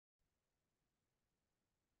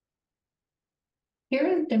Here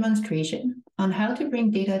is a demonstration on how to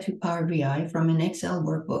bring data to Power BI from an Excel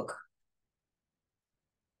workbook.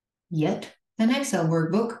 Yet, an Excel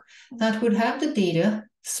workbook that would have the data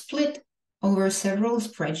split over several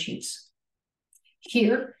spreadsheets.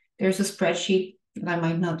 Here, there's a spreadsheet that I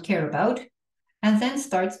might not care about, and then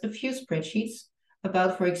starts a few spreadsheets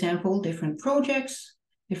about, for example, different projects,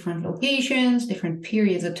 different locations, different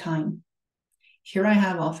periods of time. Here I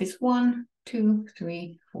have Office 1, 2,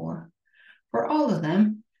 3, 4. For all of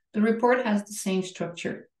them, the report has the same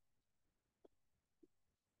structure.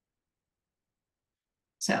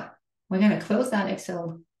 So we're going to close that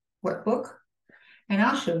Excel workbook, and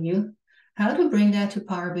I'll show you how to bring that to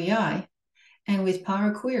Power BI, and with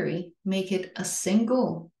Power Query, make it a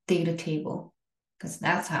single data table, because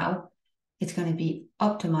that's how it's going to be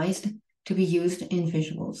optimized to be used in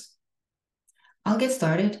visuals. I'll get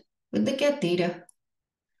started with the Get Data.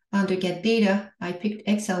 Under Get Data, I picked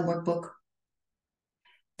Excel workbook.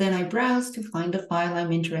 Then I browse to find the file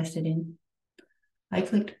I'm interested in. I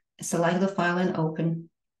clicked Select the file and Open.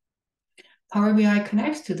 Power BI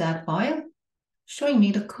connects to that file, showing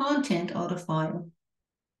me the content of the file.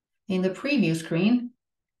 In the preview screen,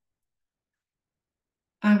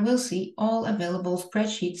 I will see all available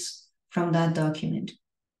spreadsheets from that document.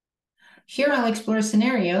 Here I'll explore a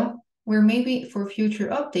scenario where maybe for future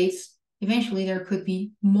updates, eventually there could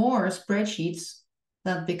be more spreadsheets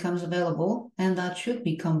that becomes available and that should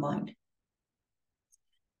be combined.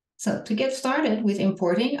 So to get started with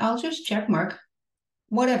importing, I'll just checkmark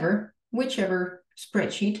whichever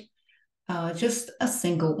spreadsheet, just a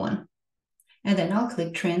single one. And then I'll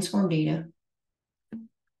click Transform Data.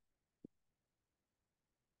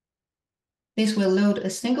 This will load a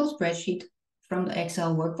single spreadsheet from the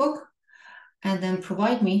Excel workbook and then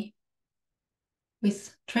provide me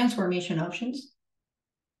with transformation options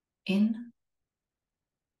in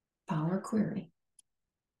Power Query.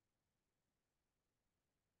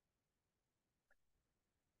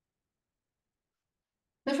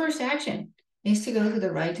 The first action is to go to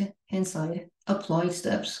the right-hand side, Apply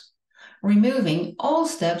Steps, removing all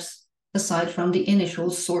steps aside from the initial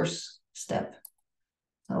source step.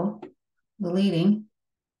 So, deleting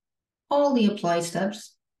all the apply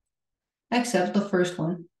steps except the first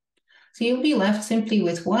one. So you'll be left simply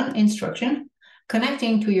with one instruction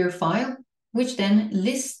connecting to your file, which then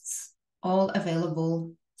lists all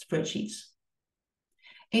available spreadsheets.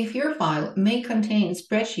 If your file may contain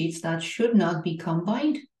spreadsheets that should not be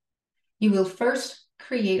combined, you will first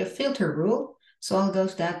create a filter rule. So I'll go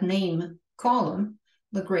to that name column,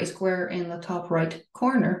 the gray square in the top right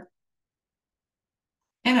corner,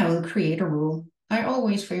 and I will create a rule. I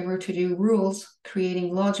always favor to do rules,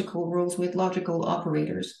 creating logical rules with logical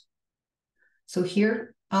operators. So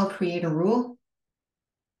here I'll create a rule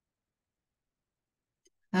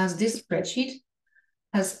as this spreadsheet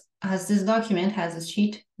as this document has a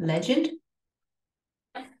sheet legend.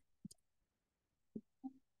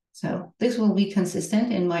 So this will be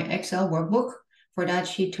consistent in my Excel workbook for that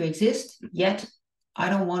sheet to exist, yet I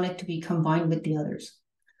don't want it to be combined with the others.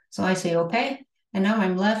 So I say okay, and now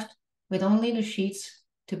I'm left with only the sheets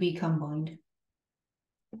to be combined.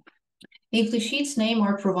 If the sheet's name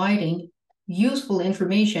are providing useful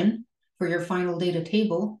information for your final data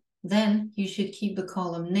table, then you should keep the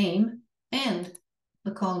column name and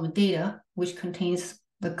the column of data, which contains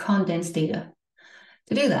the condensed data.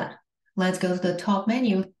 To do that, let's go to the top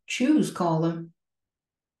menu, Choose Column.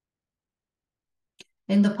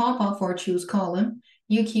 In the pop-up for Choose Column,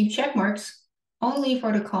 you keep check marks only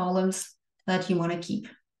for the columns that you want to keep.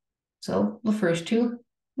 So the first two,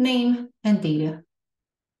 name and data.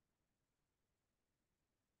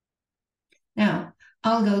 Now,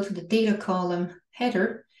 I'll go to the data column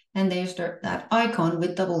header, and there's that icon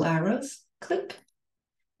with double arrows. Click,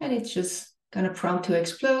 and it's just going to prompt to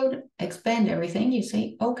expand everything. You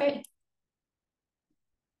say, okay.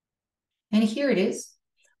 And here it is.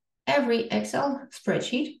 Every Excel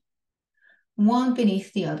spreadsheet, one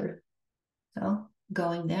beneath the other. So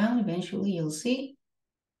going down, eventually you'll see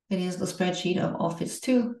it is the spreadsheet of Office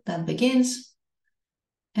 2 that begins,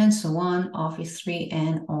 and so on, Office 3,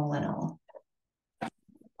 and all in all.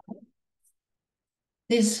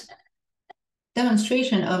 This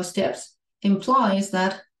demonstration of steps implies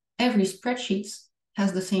that every spreadsheet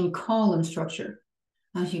has the same column structure.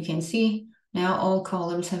 As you can see, now all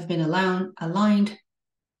columns have been aligned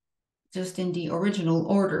just in the original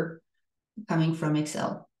order coming from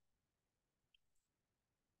Excel.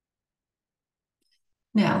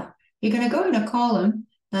 Now, you're going to go in a column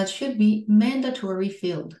that should be mandatory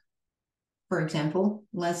filled. For example,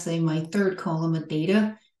 let's say my third column of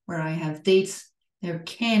data, where I have dates, there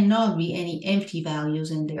cannot be any empty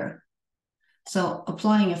values in there. So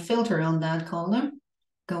applying a filter on that column,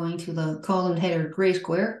 going to the column header gray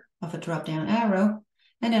square of a drop-down arrow,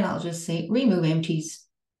 and then I'll just say remove empties.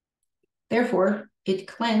 Therefore, it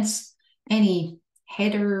cleanses any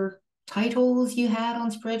header titles you had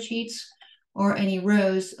on spreadsheets or any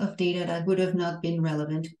rows of data that would have not been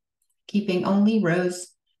relevant, keeping only rows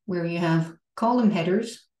where you have column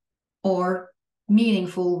headers or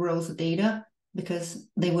meaningful rows of data, because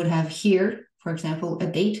they would have here, for example, a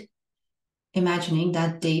date, imagining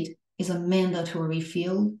that date is a mandatory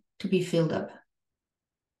field to be filled up.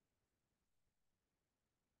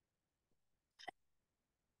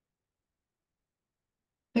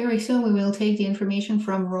 Very soon we will take the information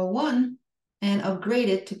from row 1 and upgrade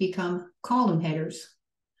it to become column headers.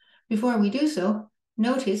 Before we do so,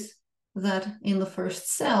 notice that in the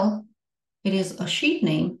first cell, it is a sheet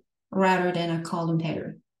name rather than a column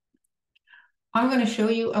header. I'm going to show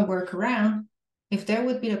you a workaround if there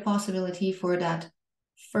would be the possibility for that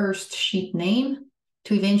first sheet name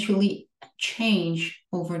to eventually change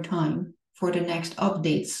over time for the next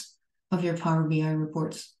updates of your Power BI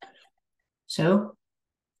reports. So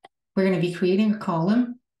we're going to be creating a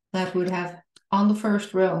column that would have on the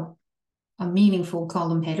first row a meaningful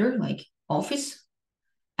column header like office,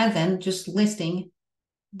 and then just listing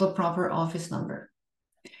the proper office number.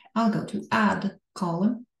 I'll go to add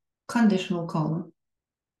column, conditional column.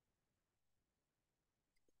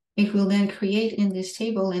 It will then create in this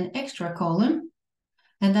table an extra column,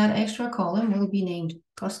 and that extra column will be named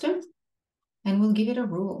custom, and we'll give it a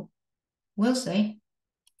rule. We'll say,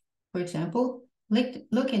 for example,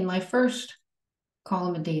 look in my first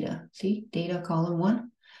column of data. See, data column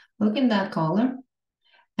 1. Look in that column,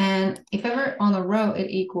 and if ever on a row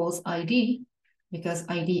it equals ID, because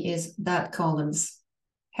ID is that column's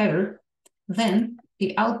header, then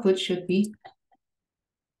the output should be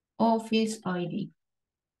Office ID.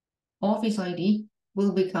 Office ID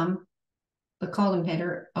will become the column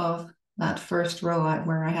header of that first row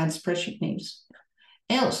where I had spreadsheet names.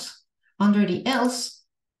 Else, under the else,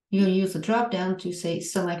 you'll use the drop-down to say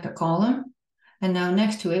select a column, and now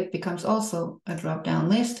next to it becomes also a drop-down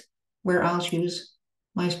list where I'll choose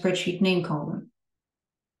my spreadsheet name column.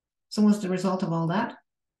 So what's the result of all that?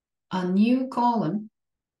 A new column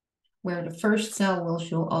where the first cell will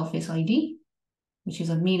show Office ID, which is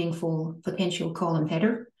a meaningful potential column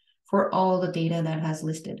header for all the data that has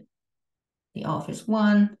listed. The Office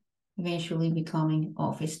 1, eventually becoming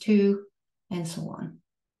Office 2, and so on.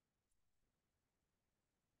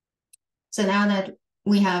 So now that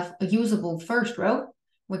we have a usable first row,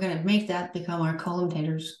 we're going to make that become our column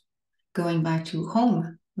headers. Going back to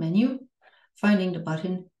Home menu, finding the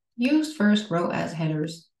button Use First Row as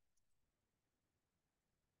Headers.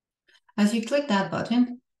 As you click that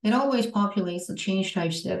button, it always populates the change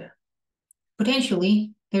type step.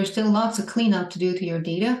 Potentially, there's still lots of cleanup to do to your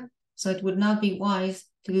data, so it would not be wise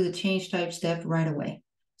to do the change type step right away.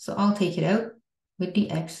 So I'll take it out with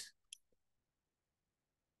the X.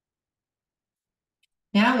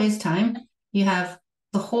 Now it's time. You have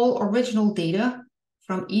the whole original data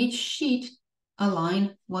from each sheet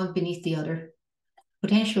aligned one beneath the other.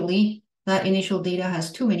 Potentially, that initial data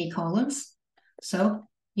has too many columns, so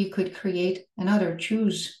you could create another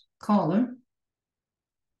choose column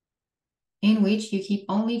in which you keep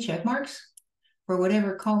only check marks for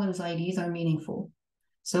whatever columns IDs are meaningful.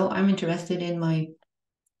 So I'm interested in my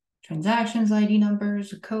transactions ID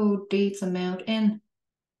numbers, code, dates, amount, and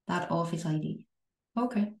that office ID.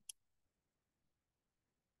 Okay.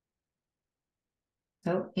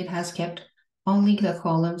 So it has kept only the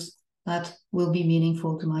columns that will be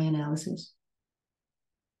meaningful to my analysis.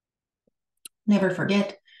 Never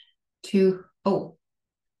forget to,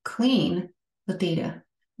 clean the data.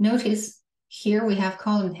 Notice here we have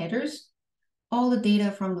column headers, all the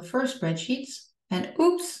data from the first spreadsheets, and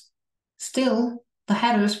oops, still the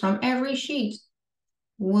headers from every sheet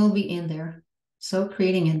will be in there. So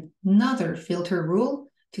creating another filter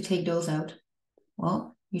rule to take those out.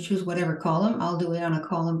 Well, you choose whatever column. I'll do it on a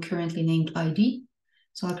column currently named ID.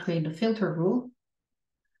 So I'll create the filter rule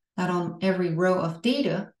that on every row of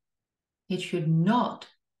data, it should not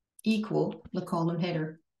equal the column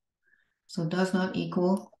header. So it does not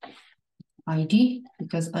equal ID,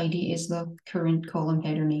 because ID is the current column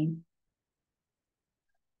header name.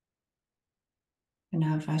 And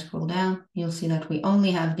now if I scroll down, you'll see that we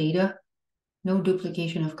only have data, no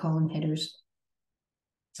duplication of column headers.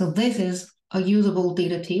 So this is a usable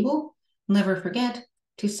data table. Never forget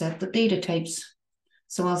to set the data types.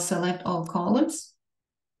 So I'll select all columns.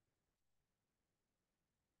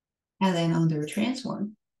 And then under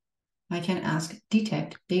transform, I can ask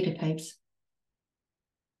detect data types.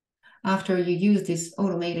 After you use this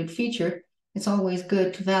automated feature, it's always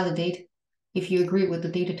good to validate if you agree with the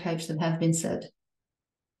data types that have been set.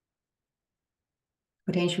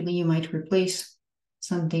 Potentially, you might replace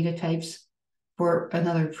some data types for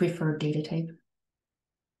another preferred data type.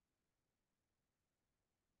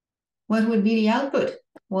 What would be the output?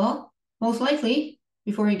 Well, most likely,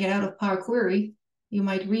 before you get out of Power Query, you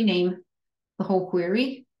might rename the whole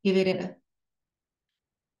query, give it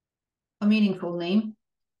a meaningful name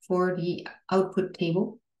for the output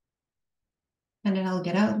table. And then I'll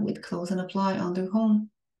get out with close and apply under home.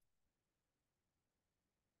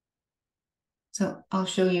 So I'll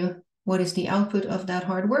show you what is the output of that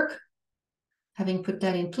hard work. Having put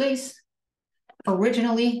that in place,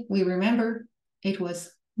 originally, we remember it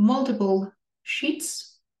was multiple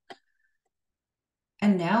sheets.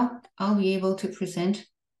 And now I'll be able to present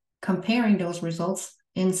comparing those results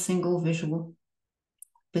in single visual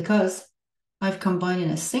because I've combined in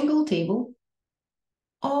a single table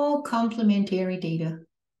all complementary data.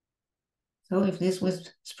 So if this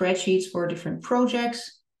was spreadsheets for different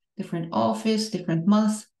projects, different office, different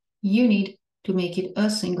months, you need to make it a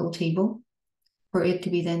single table for it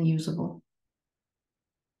to be then usable.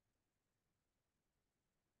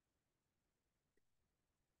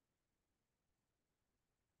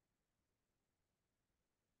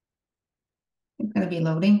 It's going to be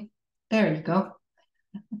loading. There you go.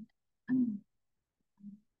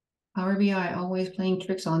 Power BI always playing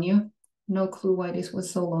tricks on you. No clue why this was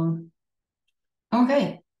so long.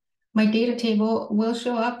 Okay, my data table will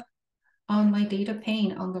show up on my data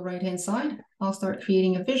pane on the right-hand side. I'll start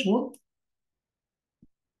creating a visual.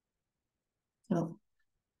 So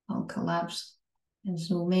I'll collapse and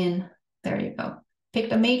zoom in. There you go. Pick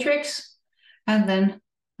the matrix, and then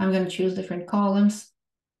I'm going to choose different columns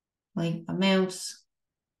like amounts,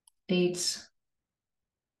 dates,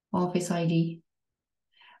 office ID.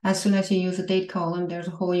 As soon as you use a date column, there's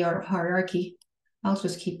a whole hierarchy. I'll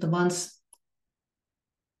just keep the months.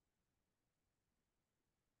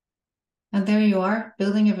 And there you are,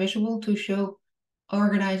 building a visual to show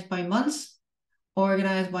organized by months,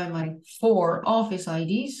 organized by my 4 office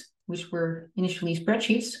IDs, which were initially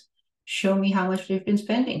spreadsheets. Show me how much they've been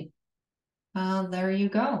spending. There you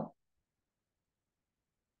go.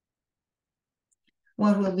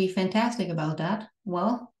 What will be fantastic about that?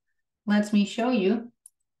 Well, let me show you.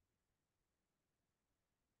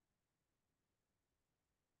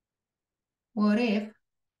 What if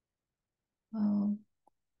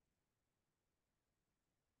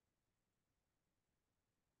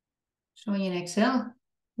showing in Excel,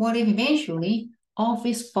 what if eventually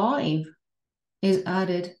Office 5 is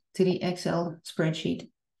added to the Excel spreadsheet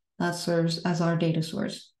that serves as our data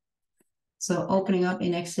source? So opening up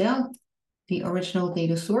in Excel, the original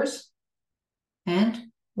data source,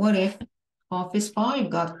 and what if Office 5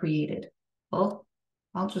 got created? Well,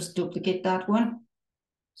 I'll just duplicate that one.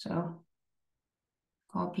 So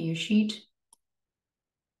copy your sheet,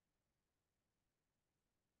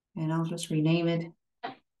 and I'll just rename it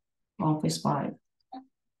Office 5.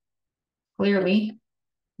 Clearly,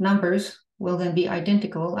 numbers will then be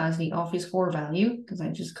identical as the Office 4 value because I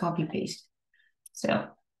just copy paste. So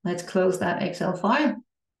let's close that Excel file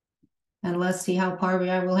and let's see how Power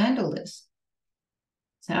BI will handle this.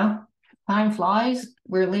 So time flies,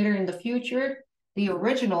 we're later in the future. The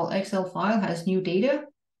original Excel file has new data,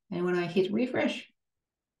 and when I hit refresh,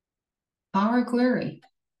 Power Query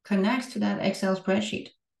connects to that Excel spreadsheet,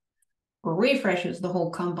 refreshes the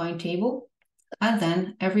whole combined table, and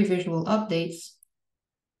then every visual updates.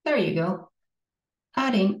 There you go,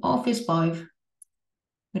 adding Office 5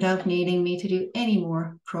 without needing me to do any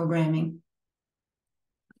more programming.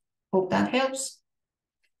 Hope that helps.